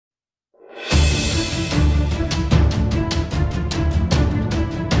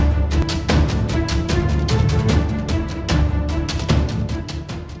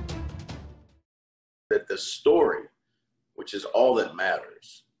which is all that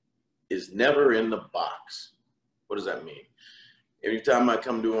matters, is never in the box. What does that mean? Every time I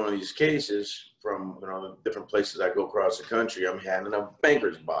come to one of these cases from different places I go across the country, I'm handing a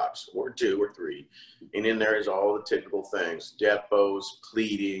banker's box or 2 or 3. And in there is all the typical things, depots,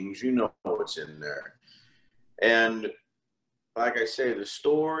 pleadings, you know what's in there. And like I say, the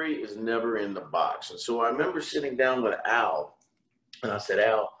story is never in the box. And so I remember sitting down with Al, and I said,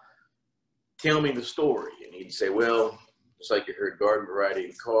 Al, tell me the story. And he'd say, well, it's like you heard garden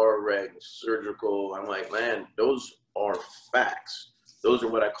variety, car wreck, surgical. I'm like, man, those are facts. Those are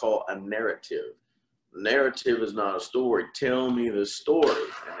what I call a narrative. Narrative is not a story. Tell me the story.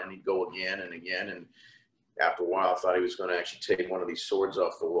 And then he'd go again and again. And after a while, I thought he was going to actually take one of these swords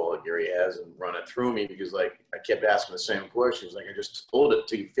off the wall that Gerry has and run it through me, because like I kept asking the same questions. Like, I just told it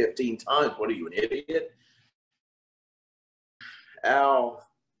to you 15 times. What are you, an idiot? Al,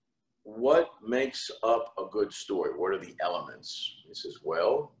 what makes up a good story? What are the elements? He says,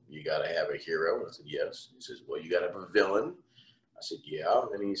 well, you got to have a hero. I said, yes. He says, well, you got to have a villain. I said, yeah.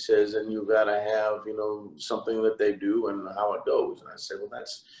 And he says, and you got to have, something that they do and how it goes. And I said, well,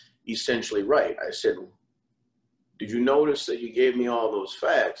 that's essentially right. I said, did you notice that you gave me all those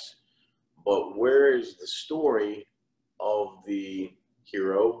facts, but where is the story of the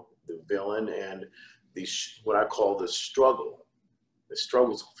hero, the villain, and the what I call the struggle? The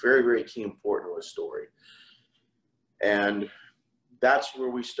struggle is very, very key important to a story. And that's where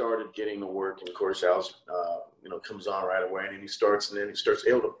we started getting the work. And of course, Al's, comes on right away, and then he starts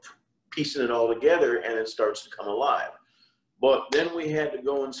able to piecing it all together, and it starts to come alive. But then we had to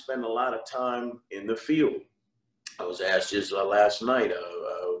go and spend a lot of time in the field. I was asked just last night,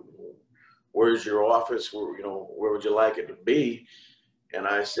 where's your office? Where would you like it to be? And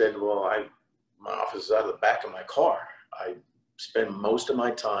I said, well, my office is out of the back of my car. I spend most of my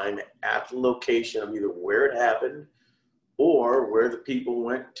time at the location of either where it happened or where the people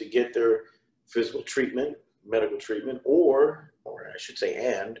went to get their physical treatment, medical treatment, or I should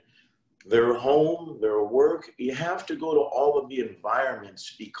say, and their home, their work. You have to go to all of the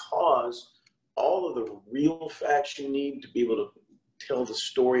environments, because all of the real facts you need to be able to tell the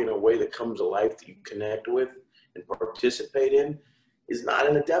story in a way that comes to life, that you connect with and participate in, is not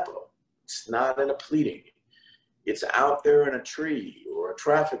in a depot. It's not in a pleading. It's out there in a tree or a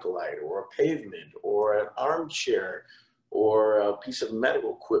traffic light or a pavement or an armchair or a piece of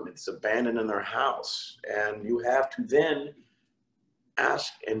medical equipment that's abandoned in their house. And you have to then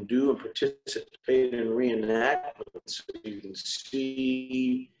ask and do and participate in reenactment so you can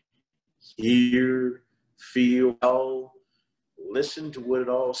see, hear, feel, listen to what it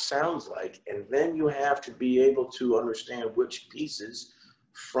all sounds like. And then you have to be able to understand which pieces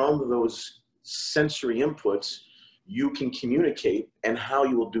from those sensory inputs you can communicate and how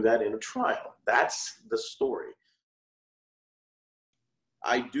you will do that in a trial. That's the story.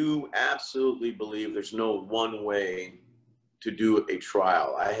 I do absolutely believe there's no one way to do a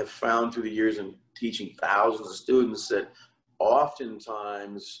trial. I have found through the years in teaching thousands of students that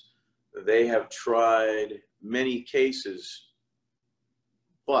oftentimes they have tried many cases,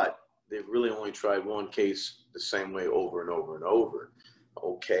 but they've really only tried one case the same way over and over and over.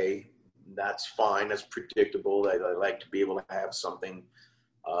 Okay, that's fine, that's predictable. I like to be able to have something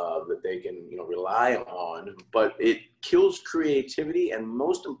that they can rely on, but it kills creativity, and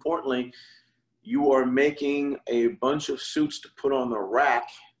most importantly, you are making a bunch of suits to put on the rack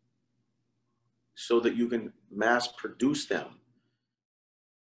so that you can mass produce them.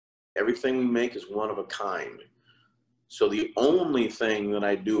 Everything we make is one of a kind. So the only thing that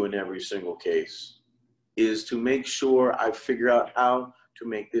I do in every single case is to make sure I figure out how to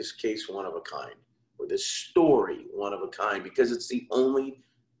make this case one of a kind, or this story one of a kind, because it's the only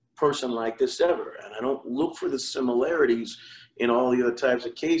person like this ever. And I don't look for the similarities in all the other types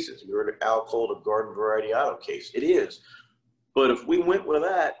of cases. You heard Al called a garden variety auto case. It is. But if we went with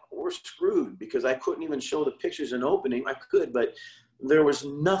that, we're screwed, because I couldn't even show the pictures in opening. I could, but there was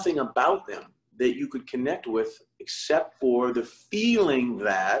nothing about them that you could connect with except for the feeling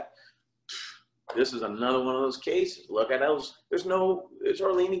that this is another one of those cases. Look at those. There's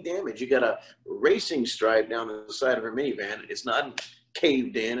hardly any damage. You got a racing stripe down the side of her minivan. It's not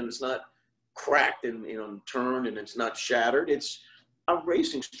caved in, and it's not cracked and turned, and it's not shattered. It's a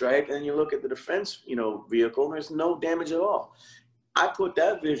racing stripe. And you look at the defense vehicle, and there's no damage at all. I put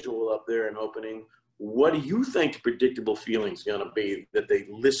that visual up there in opening. What do you think the predictable feeling is going to be that the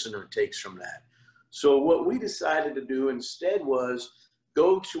listener takes from that? So what we decided to do instead was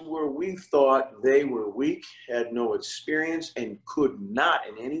go to where we thought they were weak, had no experience, and could not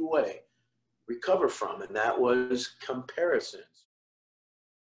in any way recover from, and that was comparisons.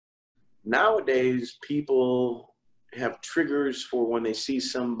 Nowadays, people have triggers for when they see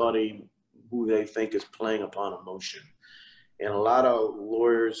somebody who they think is playing upon emotion. And a lot of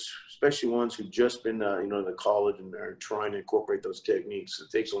lawyers, especially ones who've just been, you know, to college and are trying to incorporate those techniques, it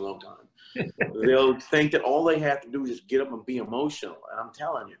takes a long time. They'll think that all they have to do is just get up and be emotional. And I'm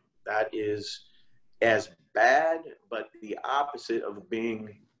telling you, that is as bad, but the opposite of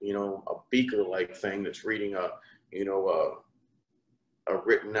being, you know, a beaker-like thing that's reading a, you know, a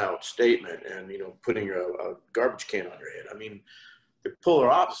written out statement and, you know, putting a garbage can on your head. I mean, they're polar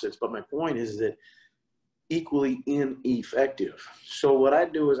opposites, but my point is that equally ineffective. So what I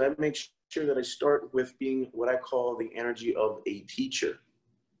do is I make sure that I start with being what I call the energy of a teacher,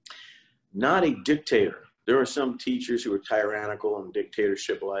 not a dictator. There are some teachers who are tyrannical and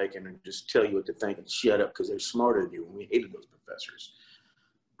dictatorship-like and just tell you what to think and shut up because they're smarter than you, and we hated those professors.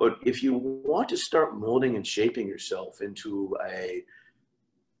 But if you want to start molding and shaping yourself into a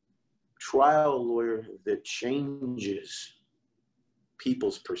trial lawyer that changes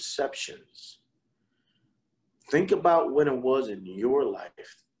people's perceptions, think about when it was in your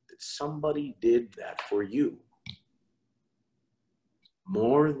life that somebody did that for you.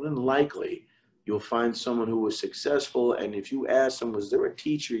 More than likely, you'll find someone who was successful, and if you ask them, was there a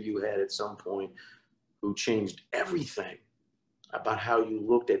teacher you had at some point who changed everything about how you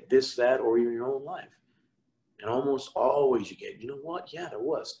looked at this, that, or your own life? And almost always you get, you know what? Yeah, there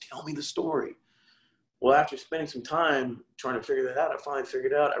was. Tell me the story. Well, after spending some time trying to figure that out, I finally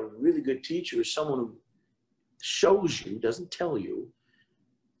figured out a really good teacher is someone who shows you, doesn't tell you,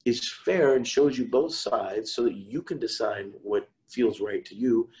 is fair and shows you both sides so that you can decide what feels right to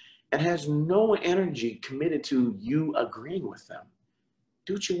you and has no energy committed to you agreeing with them.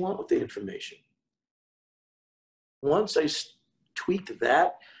 Do what you want with the information. Once I tweaked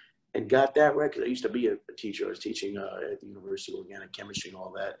that and got that right, because I used to be a teacher, I was teaching at the University of Organic Chemistry and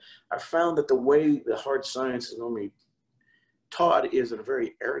all that, I found that the way the hard science is normally taught is in a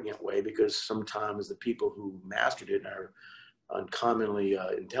very arrogant way, because sometimes the people who mastered it are uncommonly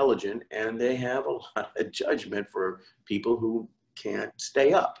intelligent, and they have a lot of judgment for people who can't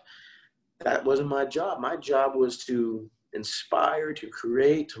stay up. That wasn't my job. My job was to inspire, to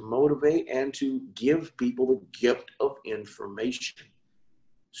create, to motivate, and to give people the gift of information.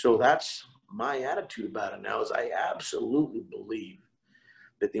 So that's my attitude about it now, is I absolutely believe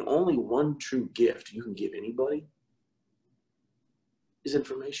that the only one true gift you can give anybody is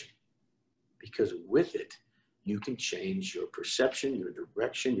information. Because with it, you can change your perception, your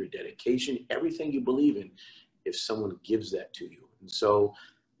direction, your dedication, everything you believe in, if someone gives that to you. And so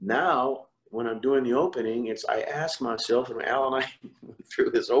now, when I'm doing the opening, I ask myself, and Al and I went through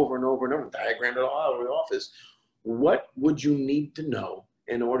this over and over and over, diagrammed it all over the office, what would you need to know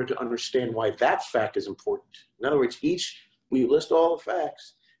in order to understand why that fact is important? In other words, we list all the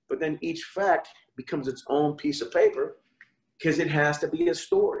facts, but then each fact becomes its own piece of paper because it has to be a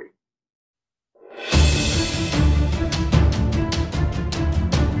story.